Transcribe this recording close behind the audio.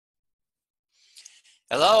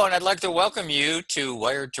Hello, and I'd like to welcome you to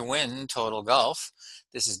Wired to Win Total Golf.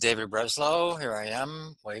 This is David Breslow. Here I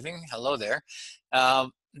am waving. Hello there.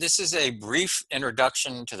 This is a brief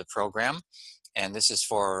introduction to the program, and this is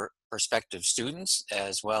for prospective students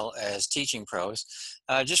as well as teaching pros.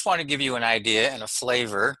 I just want to give you an idea and a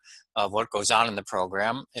flavor of what goes on in the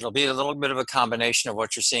program. It'll be a little bit of a combination of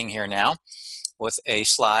what you're seeing here now with a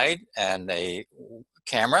slide and a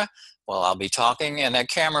camera. Well, I'll be talking, and that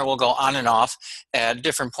camera will go on and off at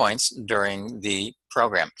different points during the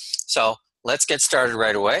program. So let's get started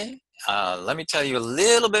right away. Let me tell you a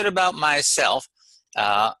little bit about myself.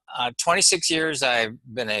 26 years I've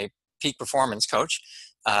been a peak performance coach.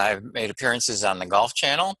 I've made appearances on the Golf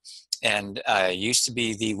Channel, and I used to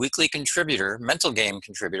be the weekly contributor, mental game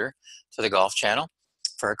contributor to the Golf Channel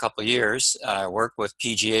for a couple of years. I worked with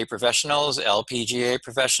PGA professionals, LPGA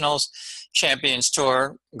professionals, Champions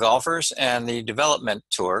Tour golfers, and the Development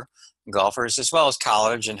Tour golfers, as well as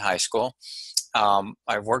college and high school.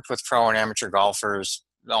 I've worked with pro and amateur golfers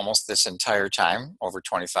almost this entire time, over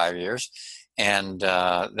 25 years. And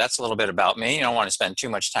that's a little bit about me. You don't want to spend too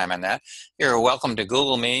much time on that. You're welcome to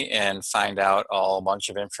Google me and find out a whole bunch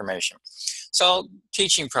of information. So,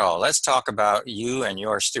 Teaching Pro, let's talk about you and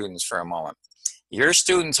your students for a moment. Your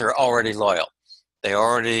students are already loyal. They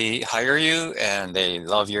already hire you and they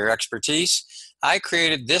love your expertise. I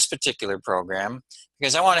created this particular program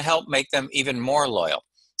because I want to help make them even more loyal.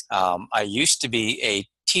 I used to be a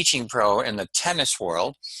teaching pro in the tennis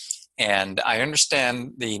world, and I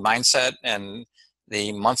understand the mindset and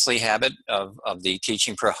the monthly habit of the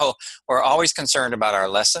teaching pro. We're always concerned about our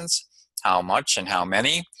lessons, how much and how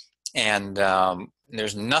many, and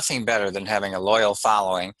there's nothing better than having a loyal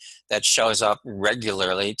following that shows up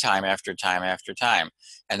regularly time after time after time.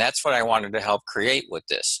 And that's what I wanted to help create with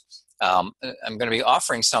this. I'm going to be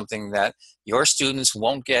offering something that your students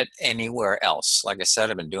won't get anywhere else. Like I said,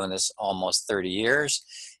 I've been doing this almost 30 years,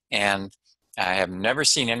 and I have never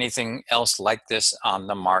seen anything else like this on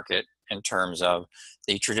the market in terms of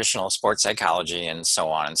the traditional sports psychology and so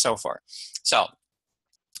on and so forth. So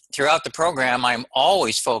throughout the program, I'm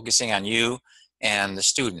always focusing on you and the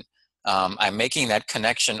student. I'm making that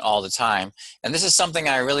connection all the time. And this is something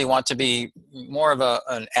I really want to be more of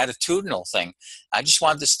an attitudinal thing. I just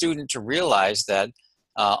want the student to realize that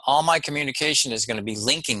all my communication is going to be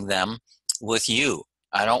linking them with you.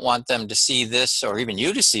 I don't want them to see this, or even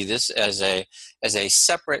you to see this, as a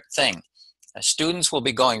separate thing. Students will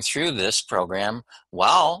be going through this program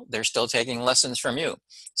while they're still taking lessons from you.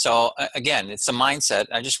 So again, it's a mindset.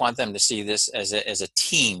 I just want them to see this as a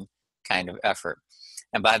team kind of effort.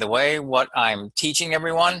 And by the way, what I'm teaching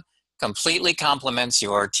everyone completely complements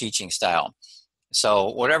your teaching style. So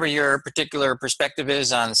whatever your particular perspective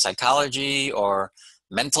is on psychology or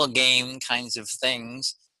mental game kinds of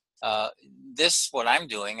things, what I'm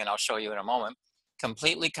doing, and I'll show you in a moment,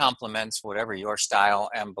 completely complements whatever your style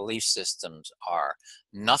and belief systems are.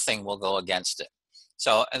 Nothing will go against it.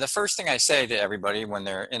 So the first thing I say to everybody when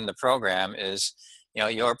they're in the program is,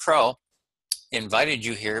 your pro invited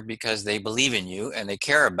you here because they believe in you and they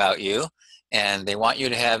care about you and they want you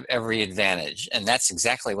to have every advantage. And that's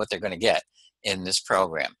exactly what they're going to get in this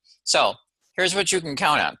program. So here's what you can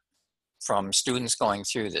count on from students going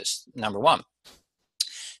through this. Number one,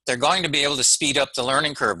 they're going to be able to speed up the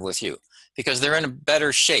learning curve with you because they're in a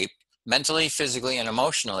better shape mentally, physically, and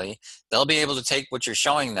emotionally. They'll be able to take what you're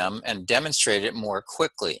showing them and demonstrate it more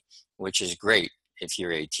quickly, which is great if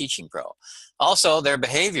you're a teaching pro. Also, their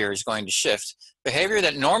behavior is going to shift. Behavior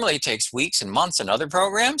that normally takes weeks and months in other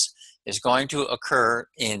programs is going to occur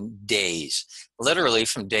in days, literally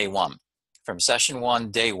from day one. From session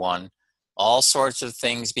one, day one, all sorts of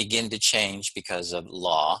things begin to change because of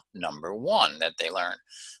law number one that they learn.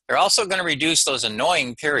 They're also going to reduce those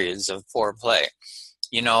annoying periods of poor play.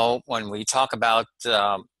 When we talk about,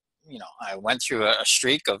 I went through a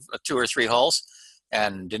streak of 2 or 3 holes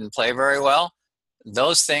and didn't play very well.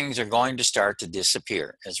 Those things are going to start to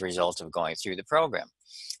disappear as a result of going through the program.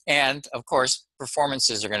 And of course,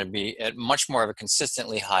 performances are going to be at much more of a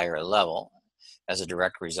consistently higher level as a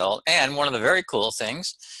direct result. And one of the very cool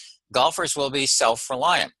things, golfers will be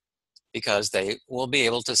self-reliant because they will be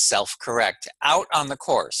able to self-correct out on the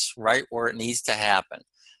course, right where it needs to happen.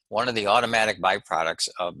 One of the automatic byproducts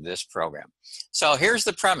of this program. So here's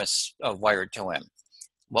the premise of Wired to Win.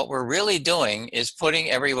 What we're really doing is putting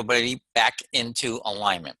everybody back into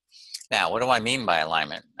alignment. Now, what do I mean by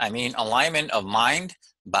alignment? I mean alignment of mind,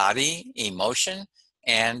 body, emotion,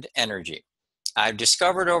 and energy. I've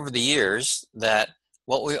discovered over the years that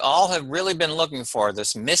what we all have really been looking for,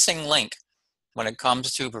 this missing link when it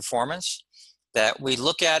comes to performance, that we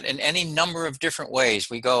look at in any number of different ways.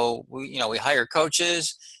 We hire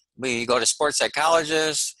coaches, we go to sports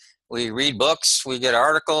psychologists, we read books, we get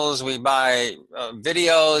articles, we buy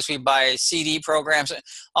videos, we buy CD programs.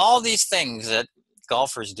 All these things that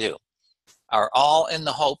golfers do are all in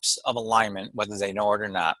the hopes of alignment, whether they know it or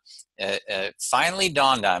not. It finally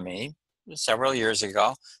dawned on me several years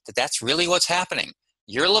ago that that's really what's happening.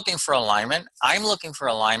 You're looking for alignment. I'm looking for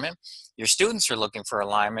alignment. Your students are looking for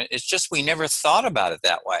alignment. It's just we never thought about it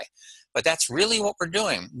that way. But that's really what we're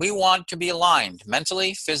doing. We want to be aligned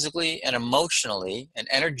mentally, physically, and emotionally, and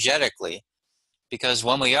energetically, because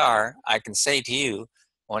when we are, I can say to you,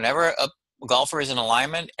 whenever a golfer is in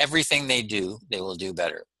alignment, everything they do, they will do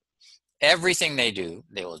better. Everything they do,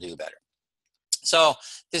 they will do better. So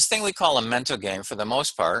this thing we call a mental game, for the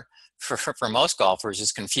most part, for most golfers,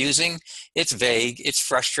 is confusing, it's vague, it's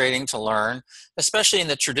frustrating to learn, especially in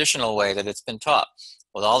the traditional way that it's been taught.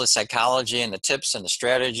 With all the psychology and the tips and the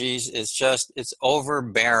strategies, it's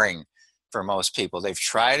overbearing for most people. They've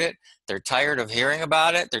tried it, they're tired of hearing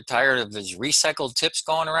about it, they're tired of these recycled tips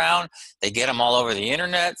going around, they get them all over the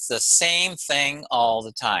internet. It's the same thing all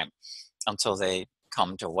the time until they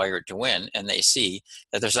come to Wired to Win and they see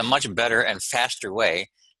that there's a much better and faster way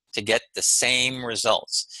to get the same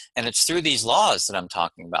results. And it's through these laws that I'm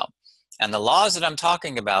talking about. And the laws that I'm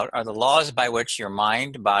talking about are the laws by which your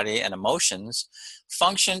mind, body, and emotions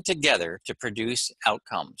function together to produce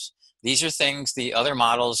outcomes. These are things the other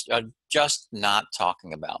models are just not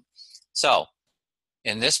talking about. So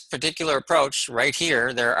in this particular approach right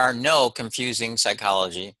here, there are no confusing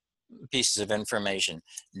psychology pieces of information.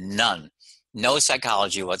 None. No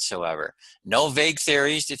psychology whatsoever. No vague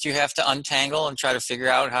theories that you have to untangle and try to figure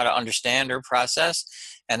out how to understand or process.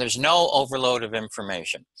 And there's no overload of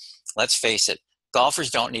information. Let's face it,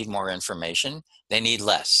 golfers don't need more information. They need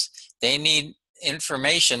less. They need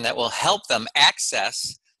information that will help them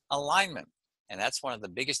access alignment. And that's one of the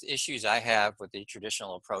biggest issues I have with the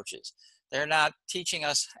traditional approaches. They're not teaching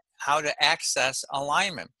us how to access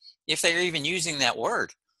alignment, if they're even using that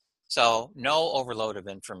word. So no overload of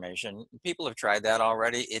information. People have tried that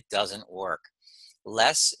already. It doesn't work.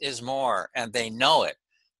 Less is more, and they know it.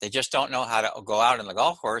 They just don't know how to go out in the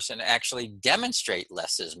golf course and actually demonstrate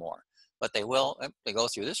less is more. But they will. They go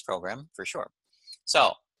through this program for sure.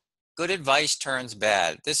 So good advice turns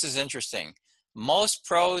bad. This is interesting. Most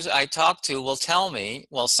pros I talk to will tell me,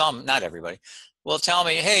 well, some, not everybody, will tell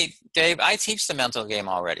me, hey, Dave, I teach the mental game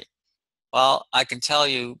already. Well, I can tell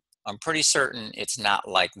you, I'm pretty certain it's not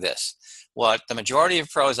like this. What the majority of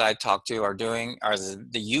pros I talk to are doing are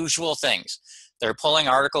the usual things. They're pulling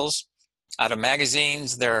articles out of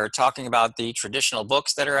magazines. They're talking about the traditional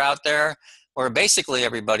books that are out there, where basically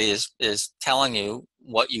everybody is telling you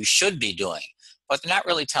what you should be doing, but they're not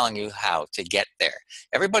really telling you how to get there.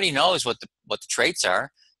 Everybody knows what the traits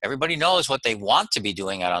are. Everybody knows what they want to be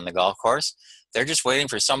doing out on the golf course. They're just waiting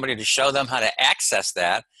for somebody to show them how to access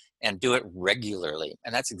that and do it regularly.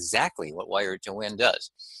 And that's exactly what Wired to Win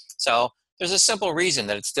does. So there's a simple reason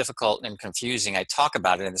that it's difficult and confusing. I talk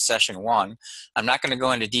about it in the session 1. I'm not going to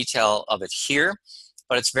go into detail of it here,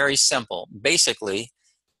 but it's very simple. Basically,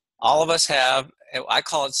 all of us have, I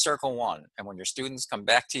call it circle 1. And when your students come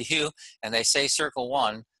back to you and they say circle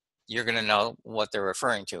 1, you're going to know what they're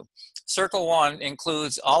referring to. Circle 1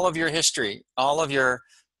 includes all of your history, all of your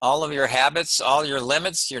habits, all your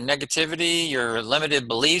limits, your negativity, your limited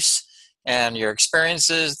beliefs, and your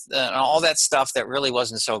experiences, and all that stuff that really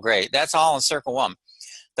wasn't so great. That's all in circle 1.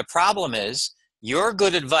 The problem is your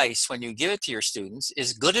good advice when you give it to your students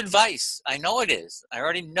is good advice. I know it is. I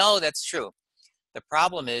already know that's true. The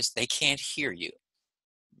problem is they can't hear you.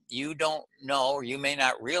 You don't know, or you may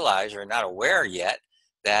not realize or not aware yet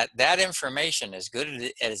that information, as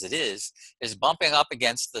good as it is bumping up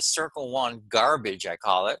against the circle 1 garbage, I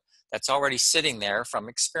call it, that's already sitting there from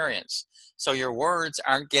experience. So your words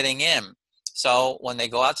aren't getting in. So when they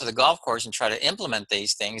go out to the golf course and try to implement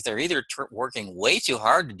these things, they're either working way too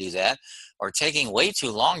hard to do that, or taking way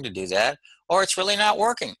too long to do that, or it's really not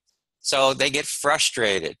working. So they get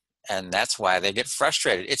frustrated, and that's why they get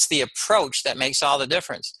frustrated. It's the approach that makes all the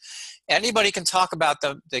difference. Anybody can talk about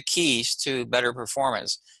the keys to better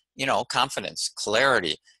performance, confidence,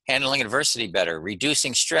 clarity, handling adversity better,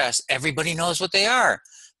 reducing stress. Everybody knows what they are,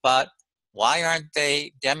 but why aren't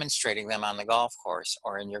they demonstrating them on the golf course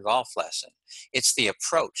or in your golf lesson? It's the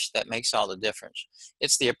approach that makes all the difference.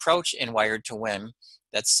 It's the approach in Wired to Win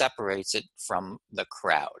that separates it from the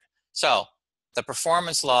crowd. So the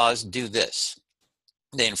performance laws do this.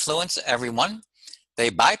 They influence everyone. They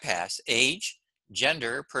bypass age,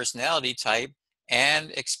 gender, personality type,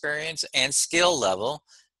 and experience and skill level.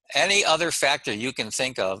 Any other factor you can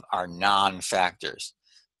think of are non-factors,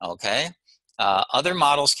 okay? Other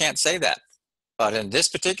models can't say that. But in this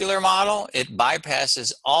particular model, it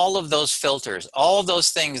bypasses all of those filters. All of those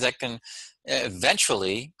things that can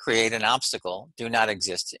eventually create an obstacle do not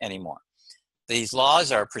exist anymore. These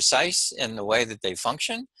laws are precise in the way that they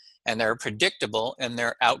function, and they're predictable in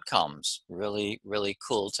their outcomes. Really, really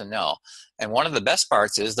cool to know. And one of the best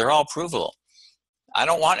parts is they're all provable. I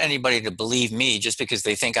don't want anybody to believe me just because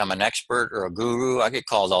they think I'm an expert or a guru. I get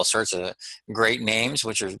called all sorts of great names,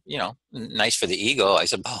 which are, you know, nice for the ego, I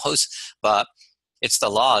suppose. But it's the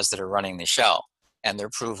laws that are running the show, and they're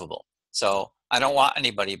provable. So I don't want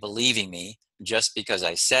anybody believing me just because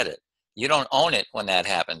I said it. You don't own it when that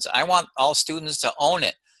happens. I want all students to own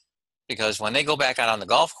it, because when they go back out on the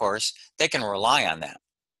golf course, they can rely on that.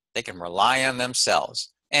 They can rely on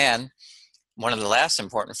themselves. And one of the last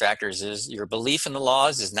important factors is your belief in the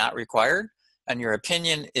laws is not required, and your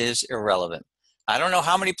opinion is irrelevant. I don't know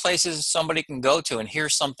how many places somebody can go to and hear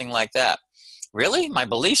something like that. Really? My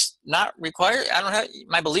beliefs not required?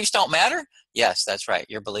 My beliefs don't matter? Yes, that's right.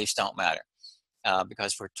 Your beliefs don't matter,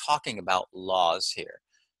 because we're talking about laws here.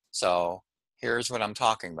 So here's what I'm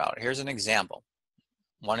talking about. Here's an example.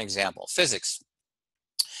 One example, physics.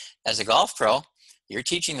 As a golf pro, you're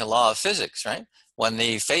teaching the law of physics, right? When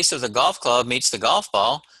the face of the golf club meets the golf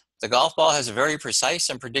ball has a very precise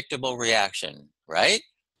and predictable reaction, right?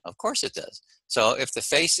 Of course it does. So if the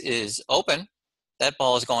face is open, that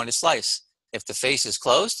ball is going to slice. If the face is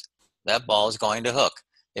closed, that ball is going to hook.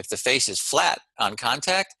 If the face is flat on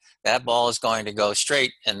contact, that ball is going to go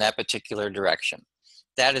straight in that particular direction.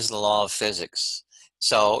 That is the law of physics.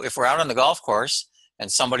 So if we're out on the golf course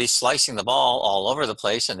and somebody's slicing the ball all over the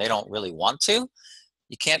place and they don't really want to,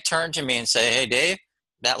 you can't turn to me and say, hey, Dave,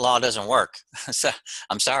 that law doesn't work. So,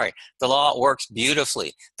 I'm sorry. The law works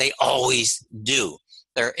beautifully. They always do.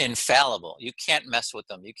 They're infallible. You can't mess with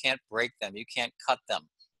them. You can't break them. You can't cut them.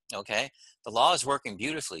 Okay? The law is working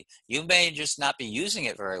beautifully. You may just not be using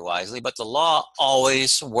it very wisely, but the law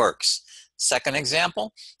always works. Second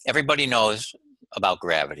example, everybody knows about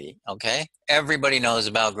gravity, okay? Everybody knows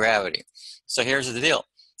about gravity. So here's the deal.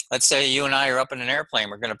 Let's say you and I are up in an airplane.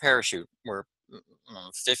 We're going to parachute. We're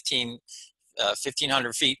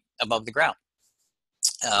 1,500 feet above the ground.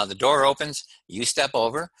 The door opens, you step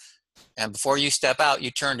over, and before you step out,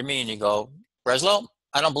 you turn to me and you go, Breslow,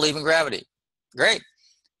 I don't believe in gravity. Great.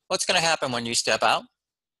 What's going to happen when you step out?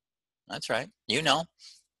 That's right. You know,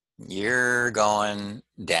 you're going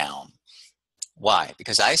down. Why?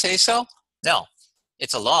 Because I say so? No,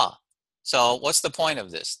 it's a law. So what's the point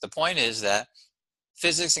of this? The point is that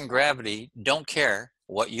physics and gravity don't care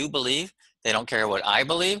what you believe. They don't care what I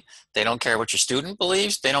believe. They don't care what your student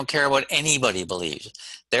believes. They don't care what anybody believes.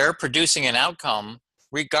 They're producing an outcome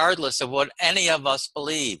regardless of what any of us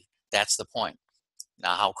believe. That's the point.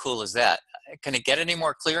 Now, how cool is that? Can it get any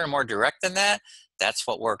more clear and more direct than that? That's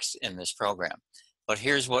what works in this program. But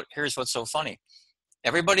here's what's so funny.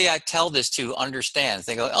 Everybody I tell this to understands.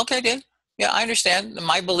 They go, okay, Dave, yeah, I understand.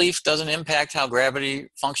 My belief doesn't impact how gravity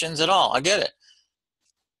functions at all. I get it.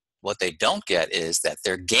 What they don't get is that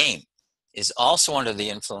their game is also under the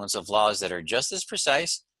influence of laws that are just as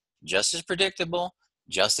precise, just as predictable,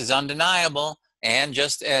 just as undeniable, and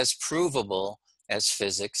just as provable as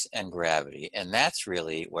physics and gravity. And that's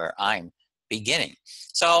really where I'm beginning.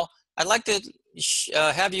 So I'd like to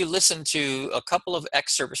have you listen to a couple of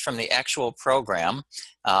excerpts from the actual program.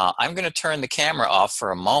 I'm going to turn the camera off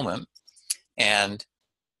for a moment. And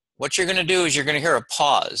what you're going to do is you're going to hear a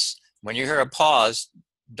pause. When you hear a pause,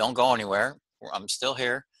 don't go anywhere. I'm still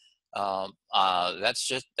here.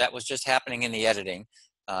 That was just happening in the editing,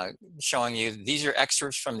 showing you these are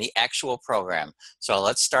excerpts from the actual program. So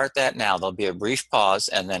let's start that now. There'll be a brief pause,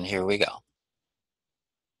 and then here we go.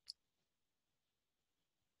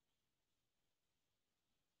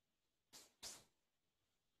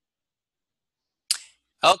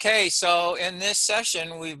 Okay, so in this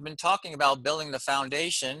session, we've been talking about building the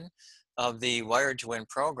foundation of the Wired to Win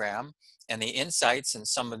program and the insights and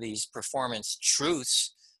some of these performance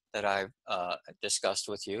truths that I've discussed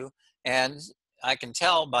with you. And I can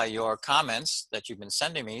tell by your comments that you've been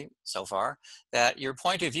sending me so far that your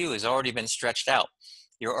point of view has already been stretched out.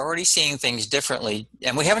 You're already seeing things differently,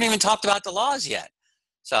 and we haven't even talked about the laws yet.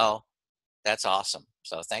 So that's awesome.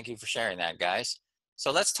 So thank you for sharing that, guys. So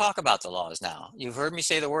let's talk about the laws now. You've heard me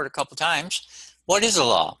say the word a couple times. What is a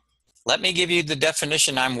law? Let me give you the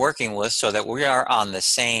definition I'm working with so that we are on the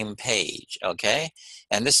same page, okay?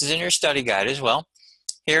 And this is in your study guide as well.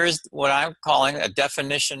 Here's what I'm calling a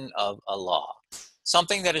definition of a law.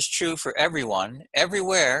 Something that is true for everyone,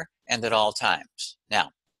 everywhere, and at all times. Now,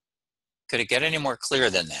 Could it get any more clear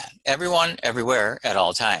than that? Everyone, everywhere, at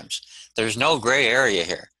all times. There's no gray area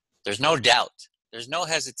here. There's no doubt. There's no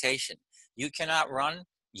hesitation. You cannot run.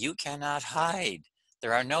 You cannot hide.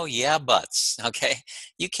 There are no yeah buts. Okay,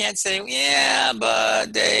 you can't say yeah,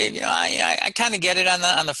 but Dave, you know, I kind of get it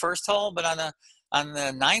on the first hole, but on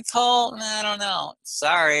the ninth hole, I don't know.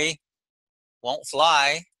 Sorry, won't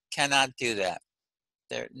fly. Cannot do that.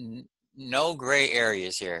 There no gray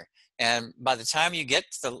areas here. And by the time you get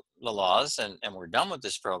to the laws and we're done with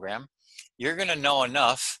this program, you're going to know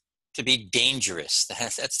enough to be dangerous.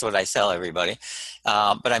 That's what I tell everybody.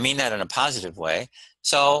 But I mean that in a positive way.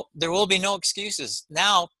 So there will be no excuses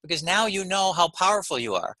now, because now you know how powerful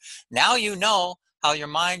you are. Now you know how your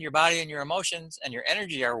mind, your body, and your emotions and your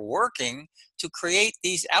energy are working to create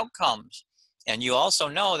these outcomes. And you also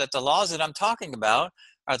know that the laws that I'm talking about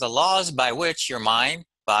are the laws by which your mind,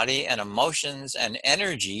 body, and emotions and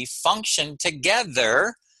energy function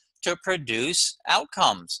together to produce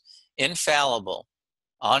outcomes. Infallible,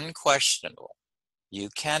 unquestionable. You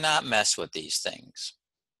cannot mess with these things.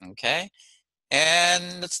 Okay?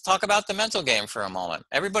 And let's talk about the mental game for a moment.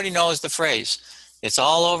 Everybody knows the phrase. It's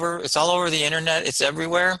all over the internet, it's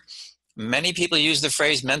everywhere. Many people use the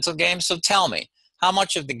phrase mental game. So tell me, how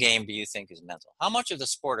much of the game do you think is mental? How much of the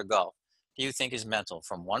sport of golf do you think is mental?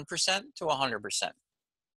 From 1% to 100%?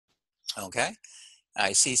 Okay,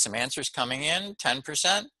 I see some answers coming in.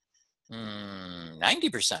 10%,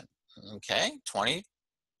 90%. Okay, 20,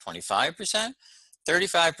 25%,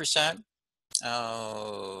 35%,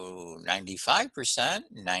 oh, 95%,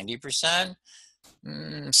 90%,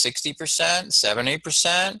 60%,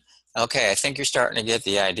 70%. Okay, I think you're starting to get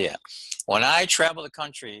the idea. When I travel the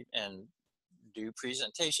country and do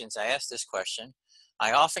presentations, I ask this question.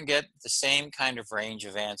 I often get the same kind of range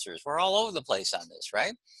of answers. We're all over the place on this,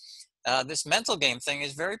 right? This mental game thing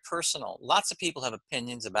is very personal. Lots of people have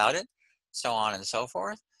opinions about it, so on and so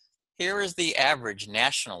forth. Here is the average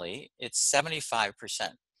nationally. It's 75%.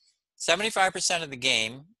 75% of the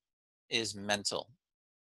game is mental,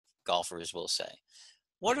 golfers will say.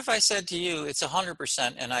 What if I said to you, it's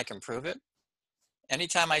 100% and I can prove it?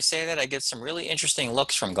 Anytime I say that, I get some really interesting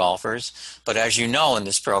looks from golfers. But as you know, in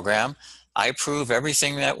this program, I prove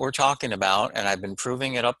everything that we're talking about, and I've been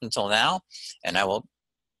proving it up until now, and I won't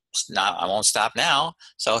stop now.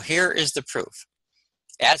 So here is the proof.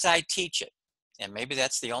 As I teach it, and maybe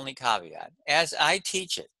that's the only caveat, as I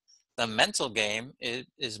teach it, the mental game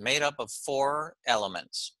is made up of 4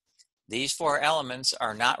 elements. These 4 elements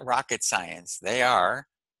are not rocket science. They are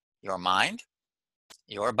your mind,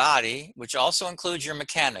 your body, which also includes your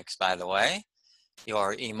mechanics, by the way,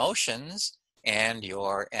 your emotions, and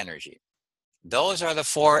your energy. Those are the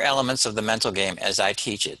 4 elements of the mental game as I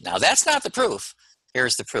teach it. Now, that's not the proof.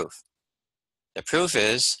 Here's the proof. The proof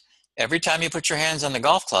is every time you put your hands on the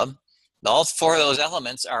golf club, all 4 of those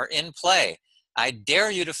elements are in play. I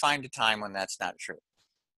dare you to find a time when that's not true.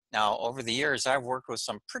 Now, over the years, I've worked with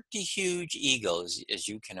some pretty huge egos, as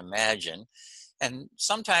you can imagine. And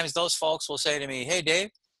sometimes those folks will say to me, hey,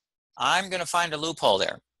 Dave, I'm going to find a loophole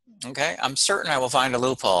there. Okay, I'm certain I will find a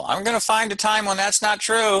loophole. I'm going to find a time when that's not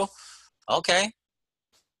true. Okay,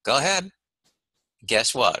 go ahead.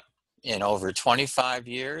 Guess what? In over 25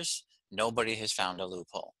 years, nobody has found a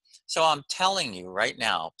loophole. So I'm telling you right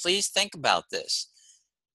now, please think about this.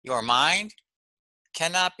 Your mind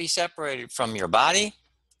cannot be separated from your body,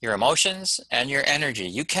 your emotions, and your energy.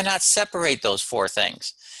 You cannot separate those 4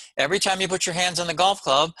 things. Every time you put your hands on the golf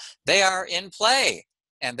club, they are in play,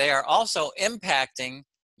 and they are also impacting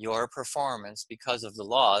your performance because of the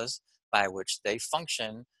laws by which they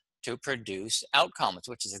function to produce outcomes,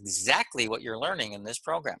 which is exactly what you're learning in this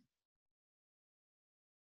program.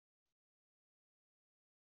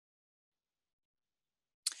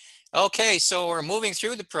 Okay, so we're moving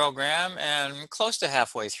through the program and close to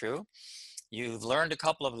halfway through. You've learned a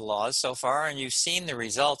couple of the laws so far and you've seen the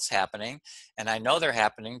results happening. And I know they're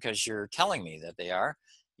happening because you're telling me that they are.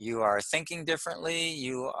 You are thinking differently.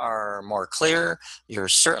 You are more clear. You're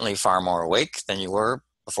certainly far more awake than you were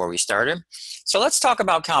before we started. So let's talk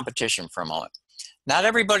about competition for a moment. Not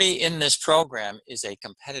everybody in this program is a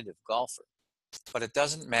competitive golfer, but it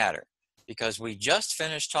doesn't matter because we just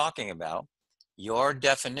finished talking about your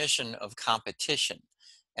definition of competition.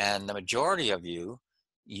 And the majority of you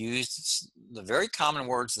used the very common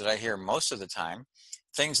words that I hear most of the time,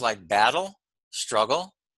 things like battle,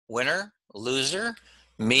 struggle, winner, loser,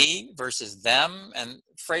 me versus them, and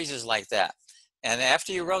phrases like that. And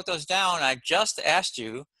after you wrote those down, I just asked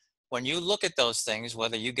you, when you look at those things,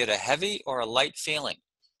 whether you get a heavy or a light feeling.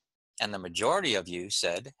 And the majority of you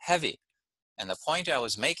said heavy. And the point I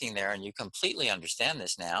was making there, and you completely understand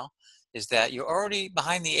this now, is that you're already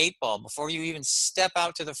behind the 8 ball before you even step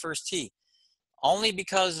out to the first tee, only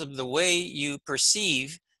because of the way you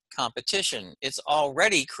perceive competition. It's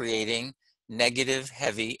already creating negative,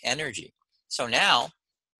 heavy energy. So now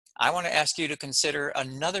I want to ask you to consider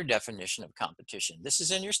another definition of competition. This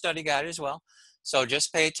is in your study guide as well. So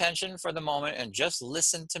just pay attention for the moment and just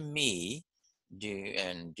listen to me,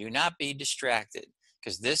 and do not be distracted,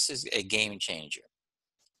 because this is a game changer.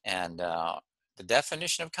 And the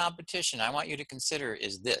definition of competition I want you to consider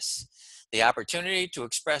is this: the opportunity to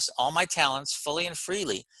express all my talents fully and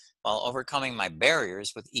freely while overcoming my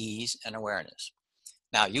barriers with ease and awareness.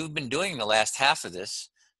 Now, you've been doing the last half of this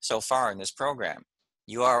so far in this program.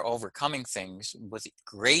 You are overcoming things with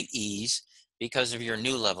great ease because of your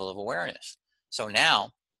new level of awareness. So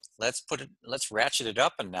now let's ratchet it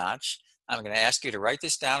up a notch. I'm going to ask you to write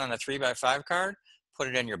this down on a 3x5 card, put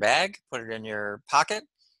it in your bag, put it in your pocket,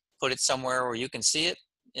 put it somewhere where you can see it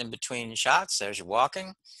in between shots as you're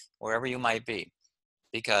walking, wherever you might be.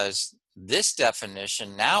 Because this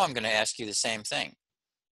definition, now I'm going to ask you the same thing: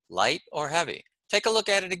 light or heavy? Take a look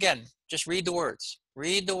at it again. Just read the words.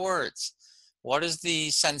 Read the words. What is the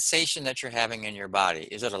sensation that you're having in your body?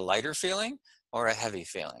 Is it a lighter feeling or a heavy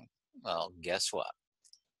feeling? Well, guess what?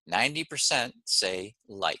 90% say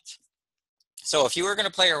light. So if you were going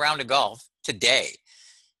to play a round of golf today,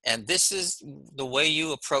 and this is the way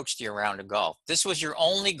you approached your round of golf, this was your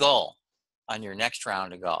only goal on your next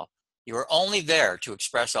round of golf. You were only there to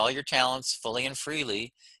express all your talents fully and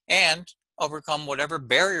freely and overcome whatever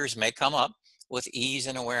barriers may come up with ease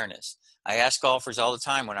and awareness. I ask golfers all the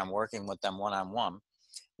time when I'm working with them one-on-one,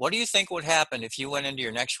 what do you think would happen if you went into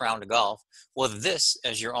your next round of golf with this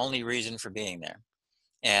as your only reason for being there?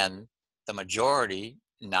 And the majority,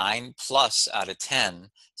 9+ out of 10,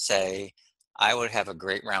 say, I would have a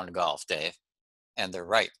great round of golf, Dave. And they're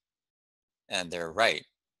right. And they're right.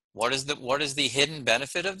 What is the hidden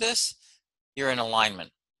benefit of this? You're in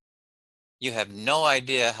alignment. You have no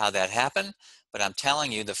idea how that happened, but I'm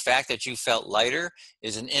telling you, the fact that you felt lighter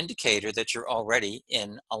is an indicator that you're already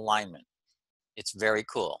in alignment. It's very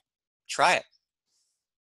cool. Try it.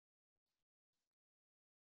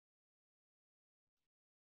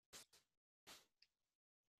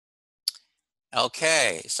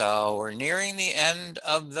 Okay, so we're nearing the end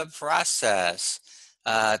of the process.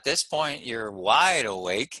 At this point, you're wide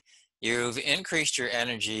awake. You've increased your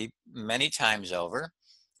energy many times over.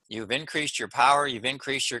 You've increased your power. You've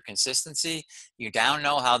increased your consistency. You now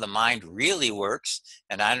know how the mind really works.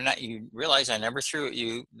 And you realize I never threw at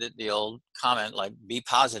you the old comment like, be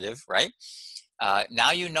positive, right?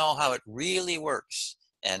 Now you know how it really works.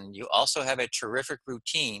 And you also have a terrific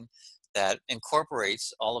routine that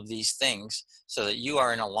incorporates all of these things so that you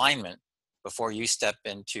are in alignment before you step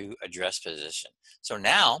into a dress position. So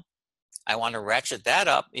now I want to ratchet that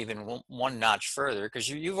up even one notch further, because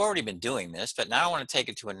you've already been doing this, but now I want to take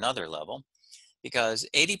it to another level, because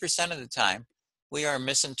 80% of the time we are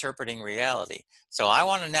misinterpreting reality. So I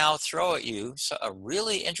want to now throw at you a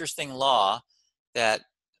really interesting law that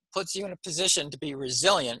puts you in a position to be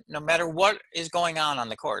resilient no matter what is going on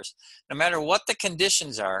the course. No matter what the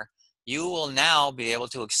conditions are, you will now be able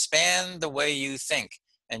to expand the way you think,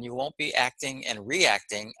 and you won't be acting and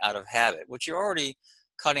reacting out of habit, which you're already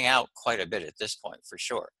cutting out quite a bit at this point for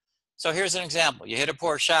sure. So here's an example. You hit a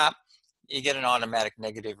poor shot, you get an automatic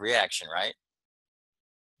negative reaction, right?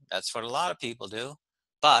 That's what a lot of people do.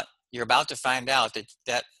 But you're about to find out that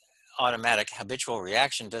that automatic habitual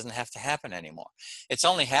reaction doesn't have to happen anymore. It's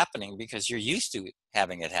only happening because you're used to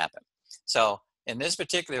having it happen. So in this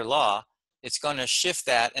particular law, it's going to shift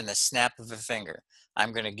that in the snap of a finger.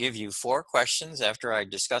 I'm going to give you 4 questions after I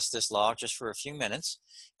discuss this law just for a few minutes.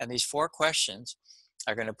 And these 4 questions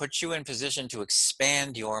are going to put you in position to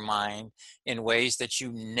expand your mind in ways that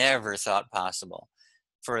you never thought possible.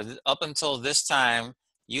 Up until this time,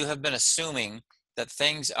 you have been assuming that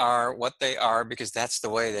things are what they are because that's the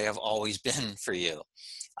way they have always been for you.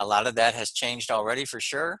 A lot of that has changed already for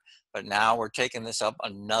sure, but now we're taking this up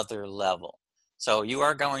another level. So you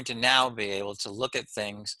are going to now be able to look at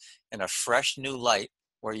things in a fresh new light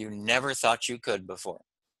where you never thought you could before.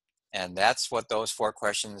 And that's what those 4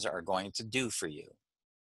 questions are going to do for you.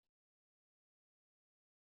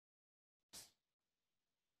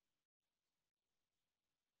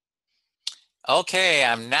 Okay,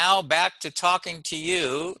 I'm now back to talking to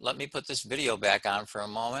you. Let me put this video back on for a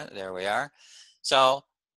moment. There we are. So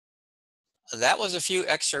that was a few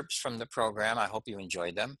excerpts from the program. I hope you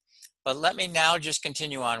enjoyed them. But let me now just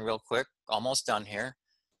continue on real quick. Almost done here.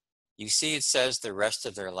 You see it says the rest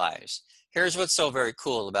of their lives. Here's what's so very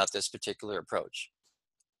cool about this particular approach.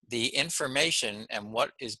 The information and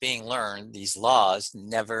what is being learned, these laws,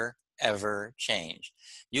 never, ever change.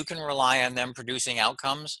 You can rely on them producing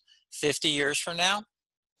outcomes 50 years from now,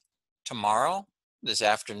 tomorrow, this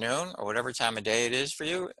afternoon, or whatever time of day it is for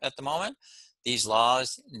you at the moment. These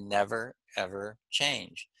laws never, ever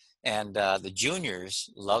change. And the juniors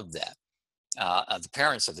love that. The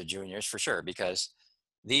parents of the juniors for sure, because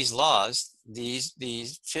these laws, these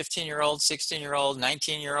 15-year-old, 16-year-old,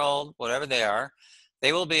 19-year-old, whatever they are,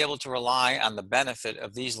 they will be able to rely on the benefit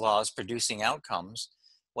of these laws producing outcomes,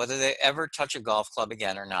 whether they ever touch a golf club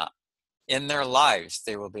again or not. In their lives,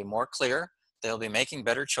 they will be more clear. They'll be making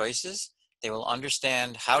better choices. They will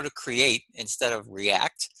understand how to create instead of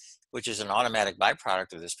react, which is an automatic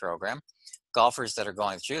byproduct of this program. Golfers that are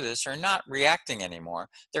going through this are not reacting anymore.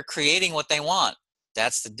 They're creating what they want.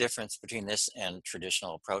 That's the difference between this and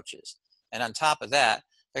traditional approaches. And on top of that,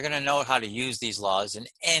 they're going to know how to use these laws in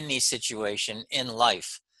any situation in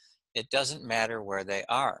life. It doesn't matter where they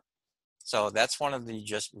are. So that's one of the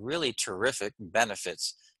just really terrific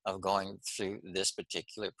benefits of going through this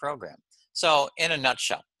particular program. So in a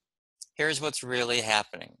nutshell, here's what's really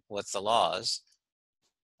happening with the laws.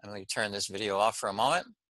 And let me turn this video off for a moment.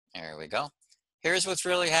 There we go. Here's what's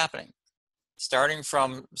really happening. Starting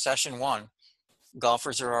from session 1,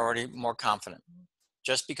 golfers are already more confident.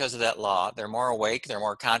 Just because of that law, they're more awake, they're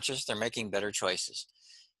more conscious, they're making better choices.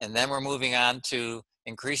 And then we're moving on to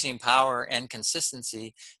increasing power and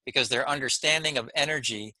consistency because their understanding of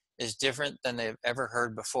energy is different than they've ever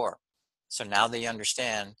heard before. So now they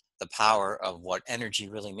understand the power of what energy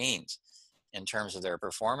really means in terms of their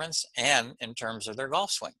performance and in terms of their golf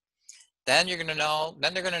swing. Then they're going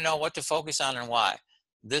to know what to focus on and why.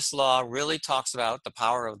 This law really talks about the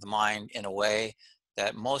power of the mind in a way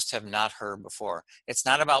that most have not heard before. It's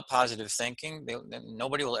not about positive thinking.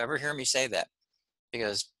 Nobody will ever hear me say that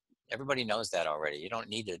because everybody knows that already. You don't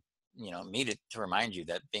need to, me to remind you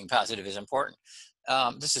that being positive is important.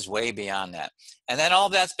 This is way beyond that. And then all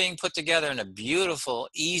that's being put together in a beautiful,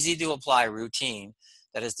 easy to apply routine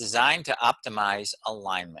that is designed to optimize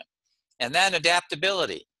alignment. And then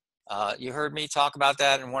adaptability. You heard me talk about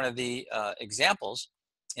that in one of the examples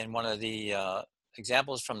from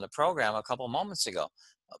the program a couple moments ago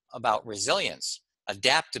about resilience.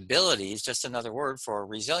 Adaptability is just another word for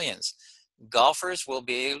resilience. Golfers will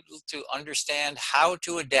be able to understand how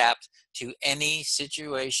to adapt to any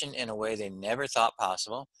situation in a way they never thought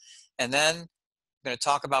possible. And then I'm going to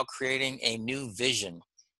talk about creating a new vision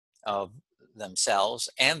of themselves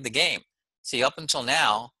and the game. See, up until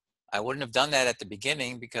now, I wouldn't have done that at the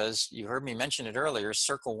beginning because you heard me mention it earlier,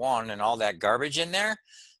 circle 1 and all that garbage in there.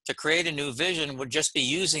 To create a new vision would just be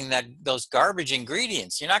using those garbage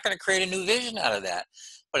ingredients. You're not going to create a new vision out of that.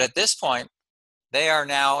 But at this point, they are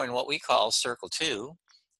now in what we call circle 2,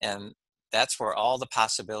 and that's where all the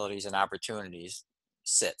possibilities and opportunities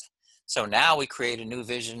sit. So now we create a new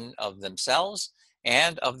vision of themselves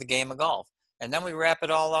and of the game of golf. And then we wrap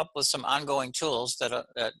it all up with some ongoing tools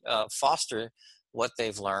that foster what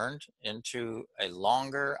they've learned into a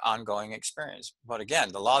longer ongoing experience. But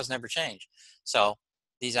again, the laws never change. So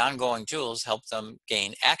these ongoing tools help them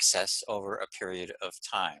gain access over a period of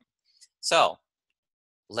time. So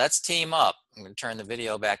let's team up. I'm going to turn the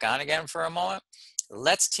video back on again for a moment.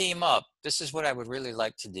 Let's team up. This is what I would really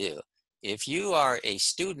like to do. If you are a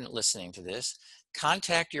student listening to this,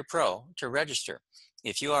 contact your pro to register.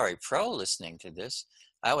 If you are a pro listening to this,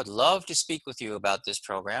 I would love to speak with you about this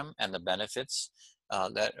program and the benefits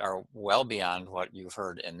that are well beyond what you've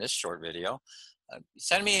heard in this short video.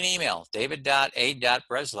 Send me an email,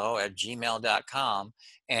 david.a.breslow@gmail.com,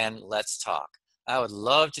 and let's talk. I would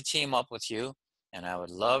love to team up with you, and I would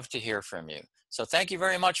love to hear from you. So thank you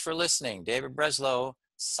very much for listening. David Breslow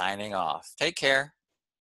signing off. Take care.